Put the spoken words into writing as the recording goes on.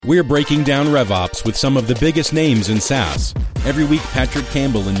We're breaking down RevOps with some of the biggest names in SaaS. Every week, Patrick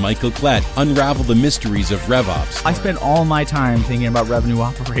Campbell and Michael Klett unravel the mysteries of RevOps. I spend all my time thinking about revenue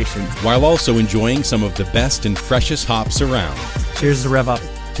operations, while also enjoying some of the best and freshest hops around. Cheers to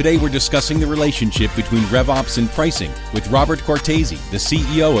RevOps. Today, we're discussing the relationship between RevOps and pricing with Robert Cortese, the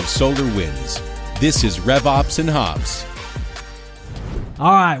CEO of SolarWinds. This is RevOps and Hops. All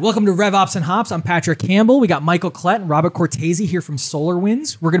right, welcome to RevOps and Hops. I'm Patrick Campbell. We got Michael Klett and Robert Cortese here from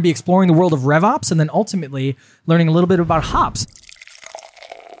SolarWinds. We're going to be exploring the world of RevOps and then ultimately learning a little bit about hops.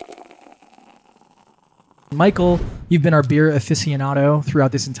 Michael, you've been our beer aficionado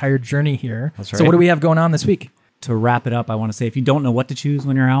throughout this entire journey here. That's right. So what do we have going on this week? To wrap it up, I want to say if you don't know what to choose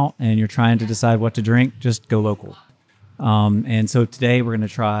when you're out and you're trying to decide what to drink, just go local. And so today we're going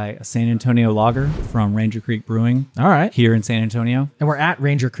to try a San Antonio lager from Ranger Creek Brewing. All right. Here in San Antonio. And we're at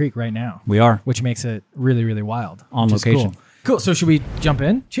Ranger Creek right now. We are. Which makes it really, really wild. On location. Cool. So should we jump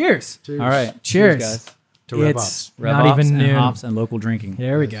in? Cheers. All right. Cheers. Guys. To RevOps. It's RevOps not even and noon. hops and local drinking.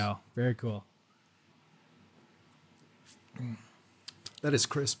 There we go. Very cool. That is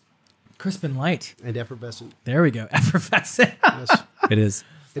crisp Crisp and light. and effervescent. There we go. Effervescent. Yes. It is.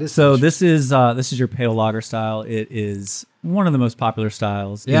 It is So such. this is your pale lager style. It is one of the most popular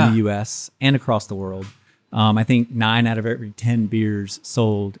styles Yeah. in the U.S. and across the world. I think 9 out of every 10 beers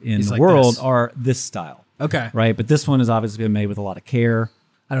sold in Is the like world this. are this style. Okay. Right, but this one has obviously been made with a lot of care.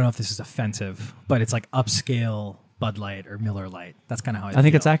 I don't know if this is offensive, but it's like upscale Bud Light or Miller Light. That's kind of how I think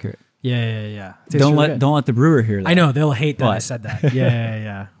feel. it's accurate. Yeah. Tastes Don't really let good. don't let the brewer hear that. I know they'll hate that I But- said that.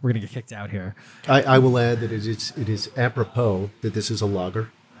 Yeah. We're gonna get kicked out here. I will add that it is apropos that this is a lager,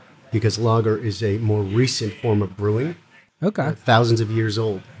 because lager is a more recent form of brewing, Okay. thousands of years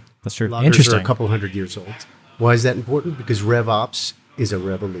old. That's true. Lagers Interesting. are a couple hundred years old. Why is that important? Because RevOps is a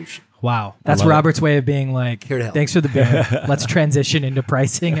revolution. Wow. That's love it. Robert's way of being like, Here to help. thanks for the beer. Let's transition into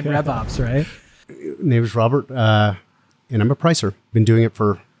pricing and RevOps, right? Name is Robert, and I'm a pricer. Been doing it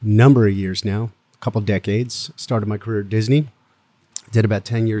for a number of years now, a couple decades. Started my career at Disney. Did about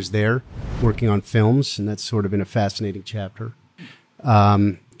 10 years there, working on films, and that's sort of been a fascinating chapter.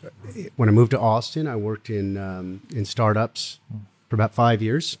 When I moved to Austin, I worked in startups for about 5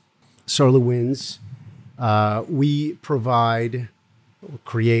 years. SolarWinds, we provide,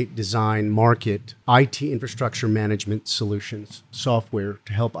 create, design, market IT infrastructure management solutions, software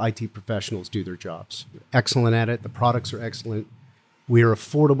to help IT professionals do their jobs. Excellent at it. The products are excellent. We are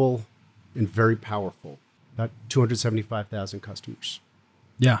affordable and very powerful. About 275,000 customers.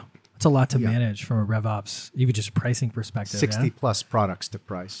 Yeah. It's a lot to manage from a RevOps, even just pricing perspective. 60 yeah? plus products to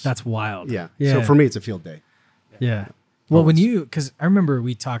price. That's wild. yeah. Yeah. So for me, it's a field day. Yeah. Well, because I remember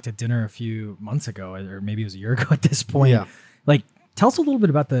we talked at dinner a few months ago, or maybe it was a year ago at this point. Yeah. Like, tell us a little bit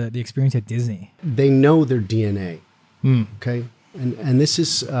about the experience at Disney. They know their DNA. Okay. And this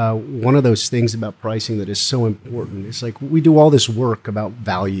is one of those things about pricing that is so important. It's like we do all this work about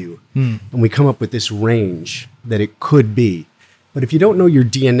value and we come up with this range that it could be. But if you don't know your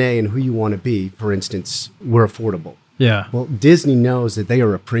DNA and who you want to be, for instance, we're affordable. Yeah. Well, Disney knows that they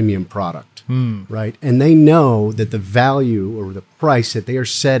are a premium product, right? And they know that the value or the price that they are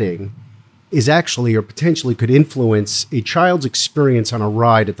setting is actually or potentially could influence a child's experience on a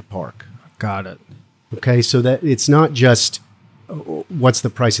ride at the park. Got it. Okay, so that it's not just what's the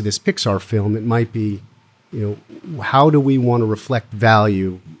price of this Pixar film. It might be, how do we want to reflect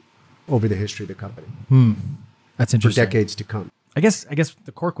value over the history of the company That's for interesting. decades to come. I guess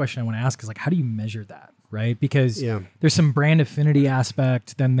the core question I want to ask is like, how do you measure that, right? Because Yeah. there's some brand affinity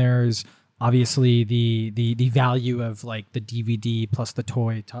aspect. Then there's obviously the value of like the DVD plus the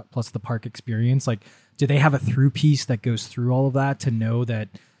toy plus the park experience. Like, do they have a through piece that goes through all of that to know that,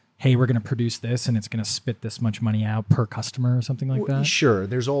 hey, we're going to produce this and it's going to spit this much money out per customer or something like that? Sure,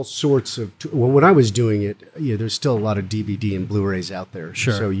 there's all sorts of. When I was doing it, there's still a lot of DVD and Blu-rays out there.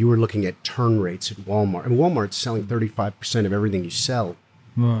 Sure. So you were looking at turn rates at Walmart. And Walmart's selling 35% of everything you sell.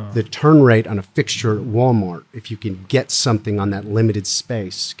 The turn rate on a fixture at Walmart, if you can get something on that limited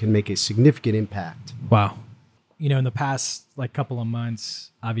space, can make a significant impact. Wow. In the past like couple of months,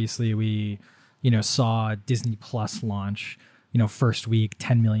 obviously we, saw Disney Plus launch, first week,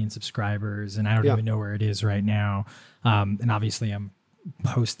 10 million subscribers. And I don't Yeah. even know where it is right now. And obviously I'm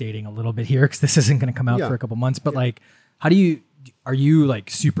post dating a little bit here because this isn't going to come out Yeah. for a couple months, but like, are you like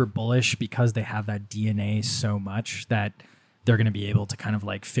super bullish because they have that DNA so much that they're going to be able to kind of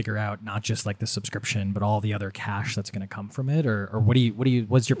like figure out not just like the subscription, but all the other cash that's going to come from it? Or what's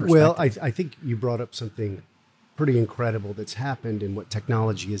your perspective? Well, I think you brought up something pretty incredible that's happened, and what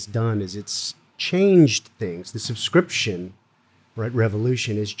technology has done is it's changed things. The subscription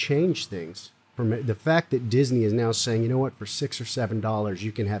revolution has changed things the fact that Disney is now saying, you know what, for $6 or $7,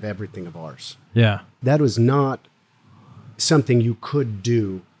 you can have everything of ours. Yeah. That was not something you could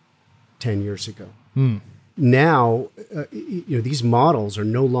do 10 years ago. Now, these models are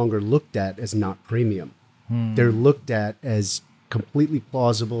no longer looked at as not premium. They're looked at as completely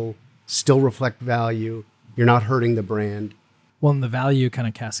plausible, still reflect value. You're not hurting the brand. Well, and the value kind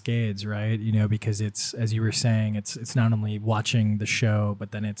of cascades, right? Because it's, as you were saying, it's not only watching the show,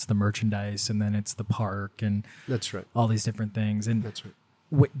 but then it's the merchandise, and then it's the park, and That's right. all these different things. And That's right.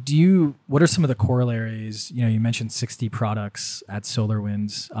 what are some of the corollaries? You mentioned 60 products at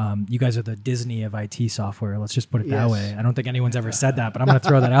SolarWinds. You guys are the Disney of IT software. Let's just put it that Yes. way. I don't think anyone's ever said that, but I'm going to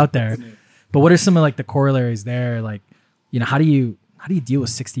throw that out there. But what are some of like the corollaries there? Like, how do you deal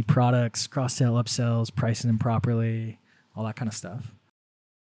with 60 products, cross-sell, upsells, pricing them properly, all that kind of stuff?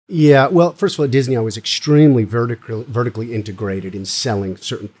 Yeah, well, first of all, at Disney, I was extremely vertically integrated in selling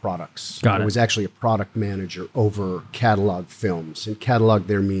certain products. Got it. I was actually a product manager over catalog films. And catalog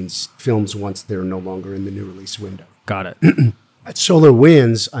there means films once they're no longer in the new release window. Got it. At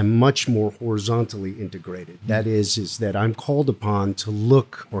SolarWinds, I'm much more horizontally integrated. That is that I'm called upon to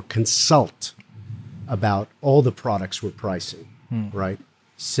look or consult about all the products we're pricing, right?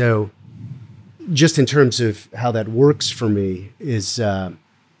 So just in terms of how that works for me is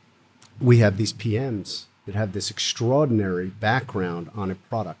we have these PMs that have this extraordinary background on a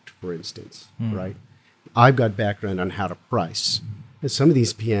product, for instance, right? I've got background on how to price. And some of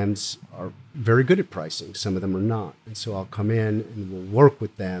these PMs are very good at pricing. Some of them are not. And so I'll come in and we'll work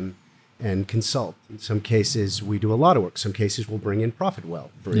with them and consult. In some cases, we do a lot of work. Some cases, we'll bring in ProfitWell,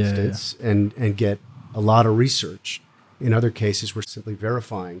 for instance, and get a lot of research. In other cases, we're simply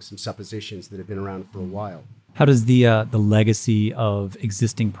verifying some suppositions that have been around for a while. How does the legacy of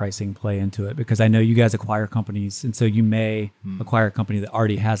existing pricing play into it? Because I know you guys acquire companies, and so you may acquire a company that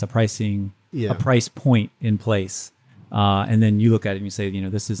already has a price point in place, and then you look at it and you say,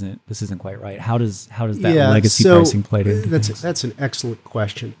 this isn't quite right. How does that legacy pricing play into things? That's an excellent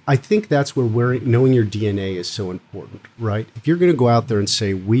question. I think that's where knowing your DNA is so important, right? If you're going to go out there and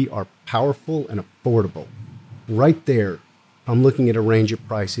say we are powerful and affordable, right there, I'm looking at a range of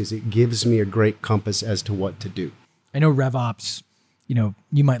prices. It gives me a great compass as to what to do. I know RevOps, you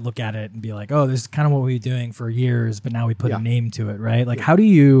might look at it and be like, oh, this is kind of what we've been doing for years, but now we put a name to it, right? Like,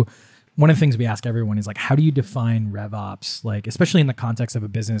 one of the things we ask everyone is like, how do you define RevOps? Like, especially in the context of a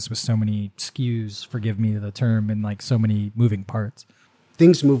business with so many SKUs, forgive me the term, and like so many moving parts.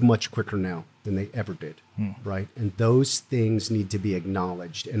 Things move much quicker now than they ever did, right? And those things need to be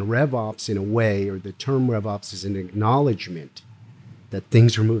acknowledged. And RevOps, in a way, or the term RevOps is an acknowledgement that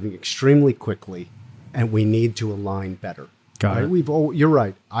things are moving extremely quickly and we need to align better. Got it. You're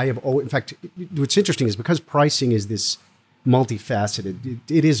right. In fact, what's interesting is because pricing is this multifaceted,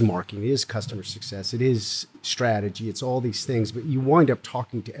 it is marketing, it is customer success, it is strategy, it's all these things, but you wind up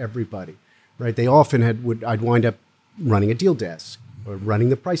talking to everybody, right? They often I'd wind up running a deal desk or running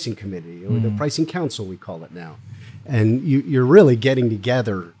the pricing committee or the pricing council, we call it now. And you're really getting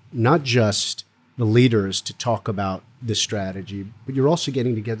together, not just the leaders to talk about the strategy, but you're also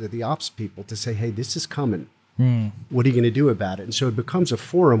getting together the ops people to say, hey, this is coming. What are you going to do about it? And so it becomes a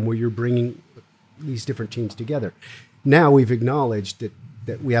forum where you're bringing these different teams together. Now we've acknowledged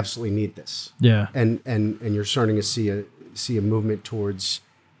that we absolutely need this. Yeah. And you're starting to see a movement towards,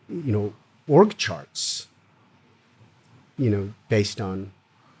 org charts, based on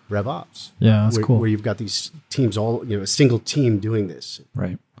RevOps. Yeah, that's cool. Where you've got these teams all, a single team doing this.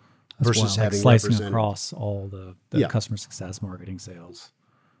 Right. Versus wild, having slicing representative. across all the customer success, marketing, sales.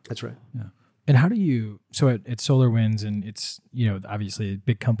 That's right. Yeah. And how do you, so at SolarWinds, and it's, obviously a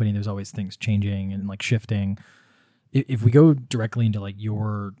big company, there's always things changing and like shifting. If we go directly into like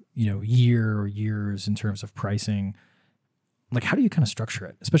your, year or years in terms of pricing, like how do you kind of structure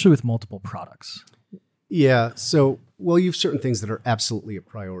it, especially with multiple products? Yeah. So, you've certain things that are absolutely a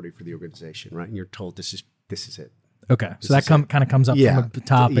priority for the organization, right? And you're told this is it. Okay. So that kind of comes up from the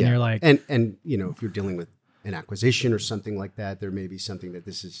top and you're like, and if you're dealing with an acquisition or something like that, there may be something that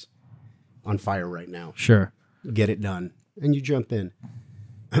this is on fire right now. Sure. Get it done. And you jump in.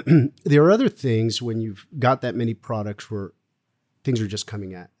 There are other things when you've got that many products where things are just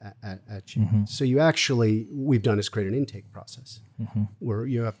coming at you. Mm-hmm. So we've done is create an intake process where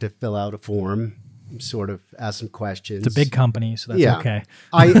you have to fill out a form, sort of ask some questions. It's a big company, so that's okay.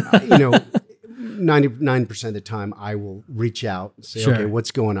 99% of the time I will reach out and say, okay,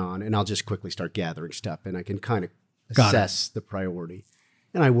 what's going on? And I'll just quickly start gathering stuff and I can kind of assess the priority.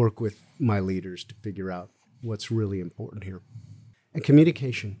 And I work with my leaders to figure out what's really important here. And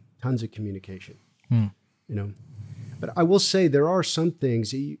communication, tons of communication, But I will say there are some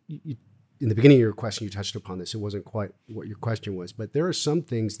things, in the beginning of your question, you touched upon this. It wasn't quite what your question was, but there are some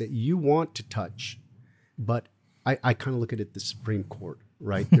things that you want to touch, but I kind of look at it the Supreme Court,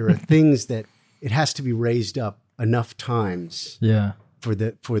 right? There are things that it has to be raised up enough times for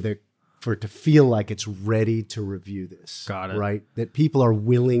it to feel like it's ready to review this. Got it. Right? That people are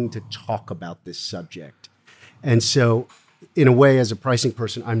willing to talk about this subject. And so in a way, as a pricing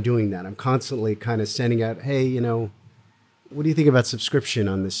person, I'm doing that. I'm constantly kind of sending out, hey, what do you think about subscription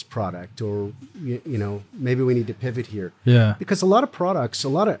on this product? Or, maybe we need to pivot here. Yeah. Because a lot of products,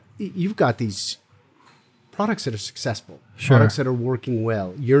 you've got these products that are successful, Sure. products that are working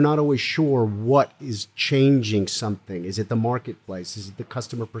well. You're not always sure what is changing something. Is it the marketplace? Is it the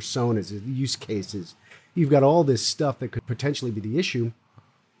customer personas? Is it the use cases? You've got all this stuff that could potentially be the issue.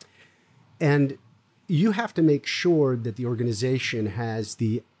 And you have to make sure that the organization has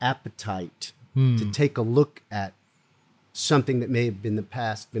the appetite to take a look at something that may have been in the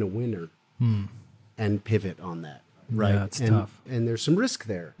past been a winner and pivot on that. Right. Yeah, it's tough. And there's some risk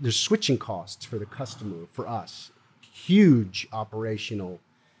there. There's switching costs for the customer, for us. Huge operational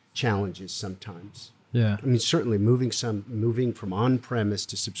challenges sometimes. Yeah. I mean, certainly moving from on-premise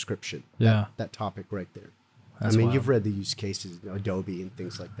to subscription. Yeah. That topic right there. That's I mean, wild. you've read the use cases, Adobe and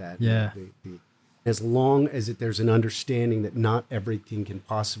things like that. Yeah. As long as there's an understanding that not everything can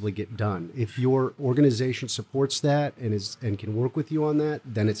possibly get done. If your organization supports that and can work with you on that,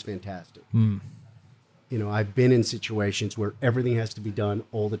 then it's fantastic. I've been in situations where everything has to be done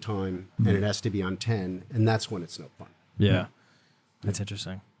all the time and it has to be on 10, and that's when it's no fun. Yeah. That's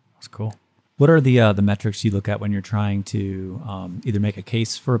interesting. That's cool. What are the metrics you look at when you're trying to either make a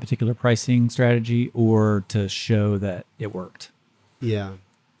case for a particular pricing strategy or to show that it worked? Yeah.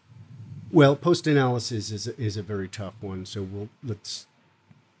 Well, post-analysis is a very tough one, so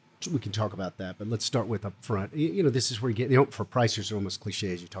we can talk about that, but let's start with up front. This is where you get, for pricers, they're almost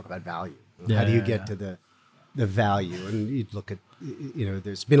cliches. You talk about value. How do you get to the value? And you look at,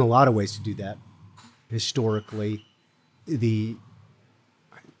 there's been a lot of ways to do that. Historically, maybe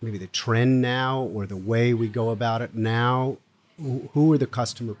the trend now or the way we go about it now, who are the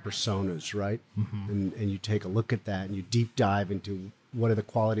customer personas, right? And you take a look at that and you deep dive into what are the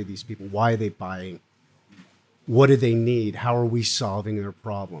quality of these people? Why are they buying? What do they need? How are we solving their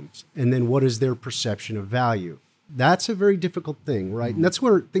problems? And then what is their perception of value? That's a very difficult thing, right? And that's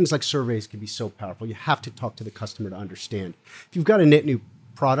where things like surveys can be so powerful. You have to talk to the customer to understand. If you've got a net new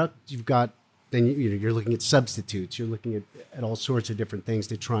product, then you're looking at substitutes. You're looking at all sorts of different things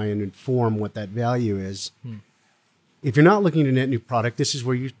to try and inform what that value is. If you're not looking at a net new product, this is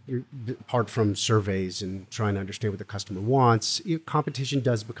where you're apart from surveys and trying to understand what the customer wants. Competition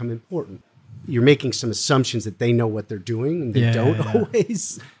does become important. You're making some assumptions that they know what they're doing, and they don't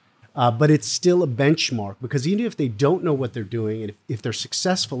always. But it's still a benchmark, because even if they don't know what they're doing, and if they're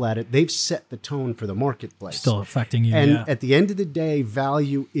successful at it, they've set the tone for the marketplace. Still affecting you. And at the end of the day,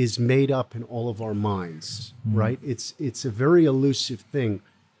 value is made up in all of our minds, right? It's a very elusive thing.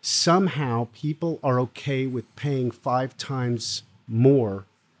 Somehow people are okay with paying 5 times more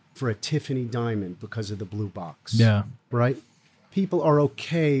for a Tiffany diamond because of the blue box. Yeah. Right? People are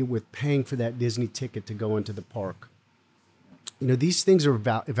okay with paying for that Disney ticket to go into the park. These things are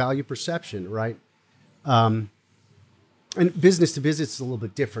value perception, right? And business to business is a little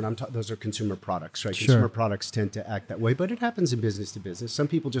bit different. Those are consumer products, right? Sure. Consumer products tend to act that way, but it happens in business to business. Some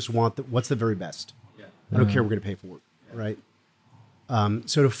people just want what's the very best. I don't care, we're going to pay for it, right?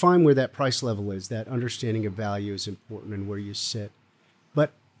 So to find where that price level is, that understanding of value is important and where you sit.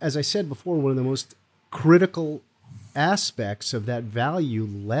 But as I said before, one of the most critical aspects of that value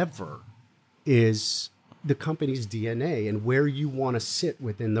lever is the company's DNA and where you want to sit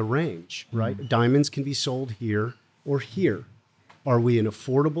within the range, right? Diamonds can be sold here or here. Are we an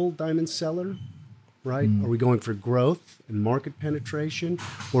affordable diamond seller, right? Are we going for growth and market penetration?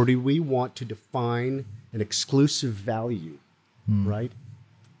 Or do we want to define an exclusive value, right?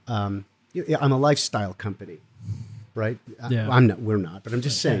 I'm a lifestyle company, right? Yeah. We're not, but I'm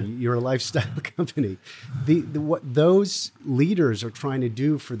just saying, you're a lifestyle company. What those leaders are trying to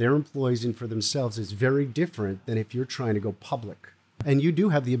do for their employees and for themselves is very different than if you're trying to go public. And you do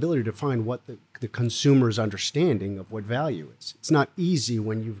have the ability to find what the consumer's understanding of what value is. It's not easy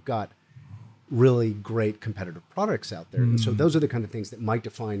when you've got really great competitive products out there. And so those are the kind of things that might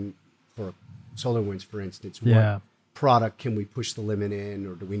define, for SolarWinds, for instance, what product can we push the limit in,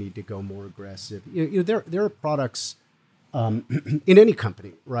 or do we need to go more aggressive? There are products in any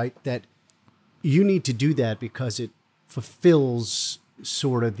company, right, that you need to do that because it fulfills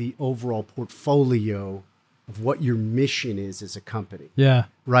sort of the overall portfolio of what your mission is as a company. Yeah.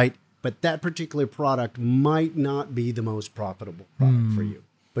 Right? But that particular product might not be the most profitable product for you.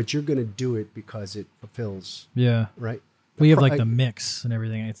 but you're going to do it because it fulfills, Yeah. right? Well, you have like the mix and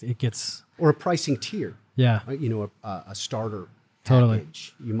everything. It gets, Or a pricing tier, yeah, you know, a starter Totally.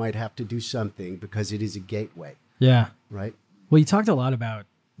 package. You might have to do something because it is a gateway, yeah. right? Well, you talked a lot about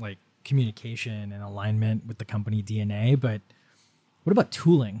like communication and alignment with the company DNA, but what about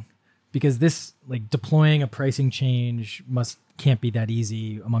tooling? Because this, like, deploying a pricing change can't be that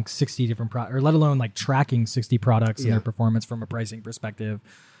easy amongst 60 different products, or let alone like tracking 60 products and Yeah. their performance from a pricing perspective.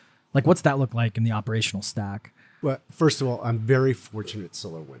 Like, what's that look like in the operational stack? Well, first of all, I'm very fortunate at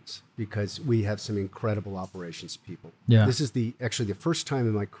SolarWinds because we have some incredible operations people. Yeah. This is actually the first time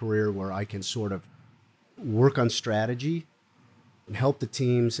in my career where I can sort of work on strategy and help the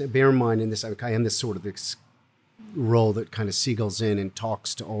teams. Bear in mind, in this, I am this sort of this role that kind of seagulls in and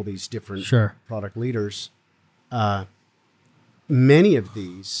talks to all these different Sure. product leaders. Many of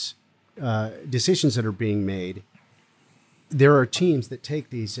these decisions that are being made, there are teams that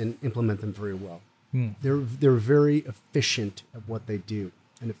take these and implement them very well. They're very efficient at what they do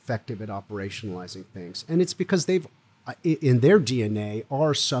and effective at operationalizing things. And it's because they've, in their DNA,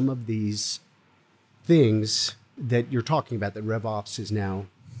 are some of these things that you're talking about that RevOps is now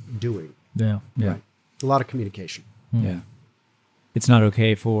doing. Yeah. Yeah. Right? A lot of communication. Yeah. It's not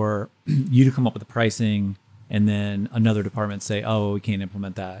okay for you to come up with the pricing and then another department say, "Oh, we can't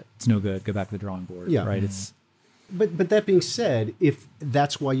implement that. It's no good. Go back to the drawing board." Yeah. Right. It's But that being said, if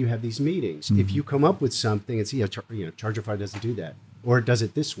that's why you have these meetings, if you come up with something and say, Chargify doesn't do that, or it does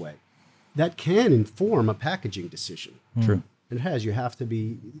it this way, that can inform a packaging decision. true. And it has. You have to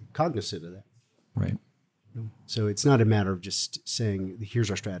be cognizant of that. Right. So it's not a matter of just saying, here's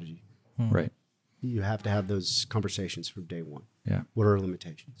our strategy. Right. You have to have those conversations from day one. Yeah. What are our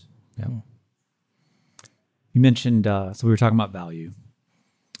limitations? Yeah. You mentioned, so we were talking about value.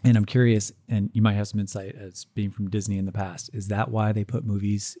 And I'm curious, and you might have some insight as being from Disney in the past. Is that why they put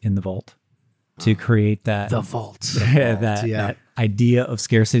movies in the vault? To create that vault. that idea of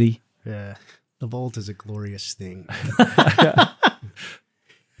scarcity? Yeah. The vault is a glorious thing.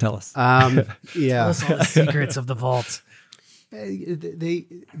 Tell us. Yeah. All the secrets of the vault.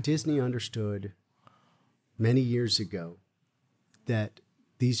 Disney understood many years ago that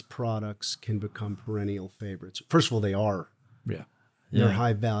these products can become perennial favorites. First of all, they are. Yeah. They're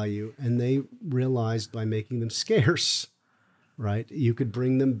high value, and they realized by making them scarce, right, you could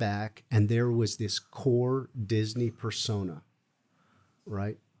bring them back, and there was this core Disney persona,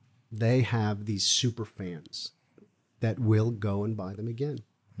 right? They have these super fans that will go and buy them again,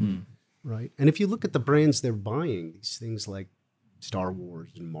 right? And if you look at the brands they're buying, these things like Star Wars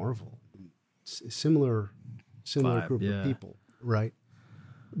and Marvel, similar Vibe, group yeah. of people, right?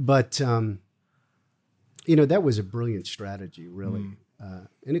 But that was a brilliant strategy, really.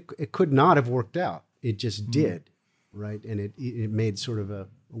 And it could not have worked out. It just did, right? And it made sort of a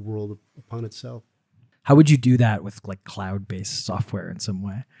world upon itself. How would you do that with like cloud-based software in some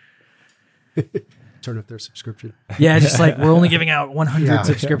way? Turn up their subscription. Yeah, just like we're only giving out 100 Yeah.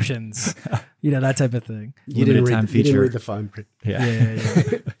 subscriptions. That type of thing. You didn't Limited time read, you didn't feature. read the fine print. Yeah.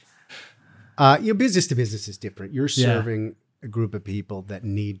 Business to business is different. You're serving a group of people that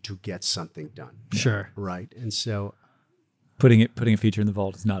need to get something done. Sure. Right. And so Putting a feature in the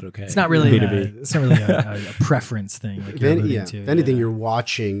vault is not okay. It's not really B2B. a preference thing. Like if you're any- alluding yeah, to. if anything, you're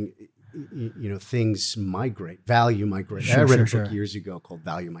watching, things migrate, value migrate. I Sure, read sure, a book sure. years ago called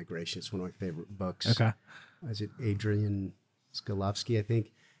Value Migration. It's one of my favorite books. Okay. Is it Adrian Skolovsky, I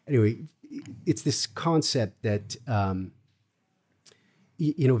think? Anyway, it's this concept that,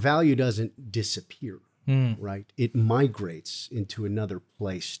 value doesn't disappear, right? It migrates into another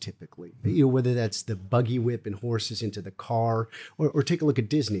place typically. Whether that's the buggy whip and horses into the car, or take a look at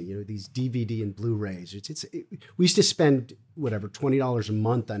Disney, these DVD and Blu-rays. We used to spend, $20 a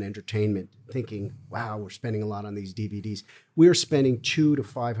month on entertainment thinking, wow, we're spending a lot on these DVDs. We're spending $200 to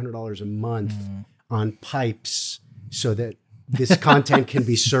 $500 a month on pipes so that this content can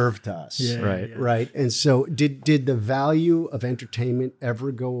be served to us. Right. Right. And so did the value of entertainment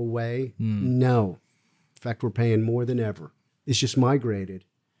ever go away? No. In fact, we're paying more than ever. It's just migrated.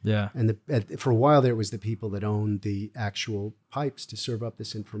 Yeah. And for a while there was the people that owned the actual pipes to serve up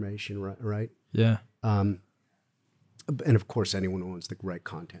this information, right? Yeah. And of course, anyone who owns the right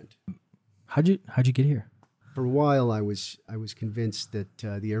content. How'd you get here? For a while, I was convinced that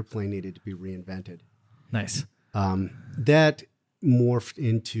the airplane needed to be reinvented. Nice. That morphed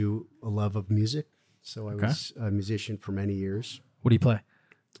into a love of music. So I was a musician for many years. What do you play?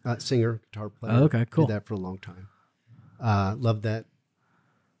 Singer, guitar player. Oh, okay, cool. Did that for a long time. Loved that.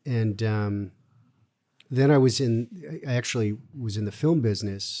 And then I actually was in the film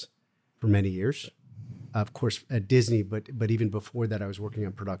business for many years. of course, at Disney, but even before that, I was working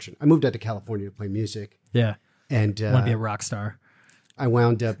on production. I moved out to California to play music. Yeah. And want to be a rock star. I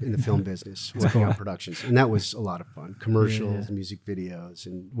wound up in the film business working on productions. And that was a lot of fun. Commercials, music videos,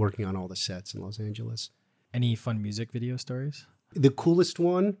 and working on all the sets in Los Angeles. Any fun music video stories? The coolest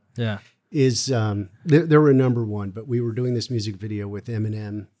one Yeah. is, there were a number one, but we were doing this music video with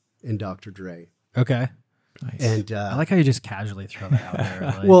Eminem and Dr. Dre. Okay. Nice. And I like how you just casually throw that out there.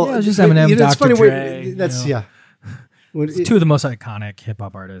 Like, well, yeah, it was just Eminem, it's Dr. funny Dre. when, that's, you know. yeah. When It's two of the most iconic hip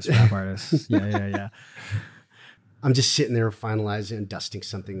hop artists, rap artists. Yeah. I'm just sitting there finalizing and dusting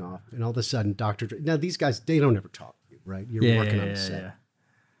something off. And all of a sudden, Dr. Dre, now these guys, they don't ever talk to you, right? You're working on the set. Yeah.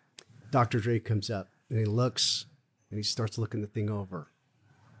 Dr. Dre comes up and he looks and he starts looking the thing over.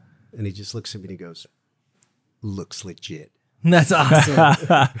 And he just looks at me and he goes, looks legit. That's awesome.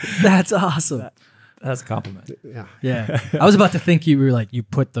 That's awesome. That's a compliment. Yeah. Yeah. I was about to think you were like, you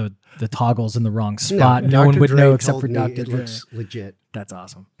put the toggles in the wrong spot. No Dr. one would Dre know except told for me Dr. it Dre. looks legit. That's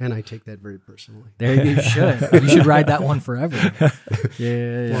awesome. And I take that very personally. There you should. You should ride that one forever.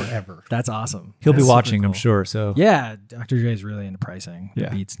 Yeah. Forever. That's awesome. He'll be That's super watching, I'm cool. sure. So Yeah, Dr. J is really into pricing Yeah.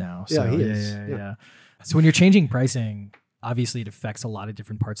 beats now. Yeah, So, he is. Yeah. Yeah. So when you're changing pricing, obviously it affects a lot of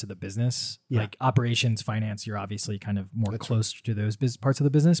different parts of the business. Yeah. Like operations, finance, you're obviously kind of more close to those parts of the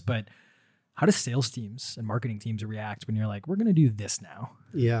business. But how do sales teams and marketing teams react when you're like, we're going to do this now?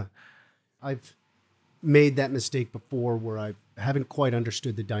 Yeah. I've made that mistake before where I haven't quite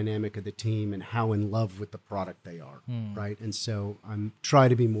understood the dynamic of the team and how in love with the product they are. Right. And so I'm trying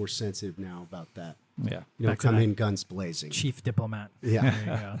to be more sensitive now about that. yeah. You know, Back to come that. in guns blazing. Chief diplomat. Yeah. There you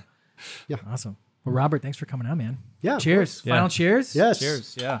go. Yeah. Awesome. Well, Robert, thanks for coming out, man. Yeah. of Cheers. course. Yeah. Final cheers. Yes.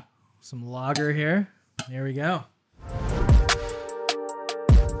 Cheers. Yeah. Some lager here. There we go.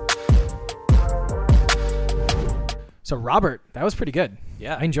 So Robert, that was pretty good.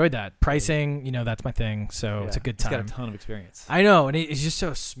 Yeah. I enjoyed that. Pricing, that's my thing. So it's a good He's got time. a ton of experience. I know, and he's just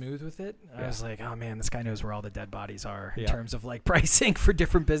so smooth with it. I Yeah. was like, oh man, this guy knows where all the dead bodies are in Yeah. terms of like pricing for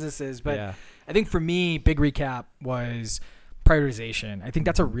different businesses. But Yeah. I think for me, big recap was prioritization. I think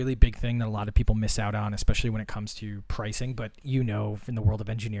that's a really big thing that a lot of people miss out on, especially when it comes to pricing. But in the world of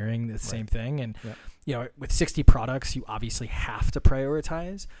engineering, the same thing. And with 60 products, you obviously have to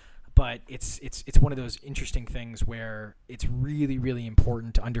prioritize. But it's one of those interesting things where it's really, really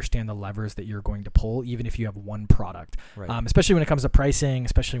important to understand the levers that you're going to pull, even if you have one product. Right. Especially when it comes to pricing,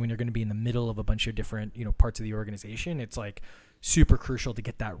 especially when you're going to be in the middle of a bunch of different parts of the organization. It's like super crucial to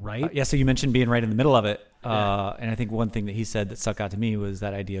get that right. Yeah, so you mentioned being right in the middle of it. And I think one thing that he said that stuck out to me was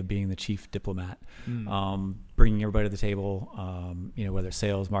that idea of being the chief diplomat, bringing everybody to the table, whether it's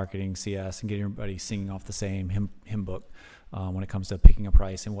sales, marketing, CS, and getting everybody singing off the same hymn book when it comes to picking a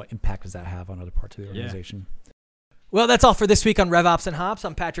price and what impact does that have on other parts of the organization. Well, that's all for this week on RevOps and Hops.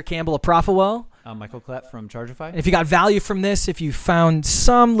 I'm Patrick Campbell of Profitwell. I'm Michael Klett from Chargify. And if you got value from this, if you found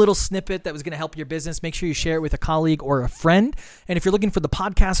some little snippet that was going to help your business, make sure you share it with a colleague or a friend. And if you're looking for the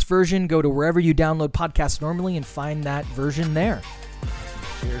podcast version, go to wherever you download podcasts normally and find that version there.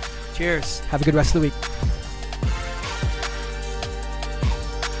 Cheers. Cheers. Have a good rest of the week.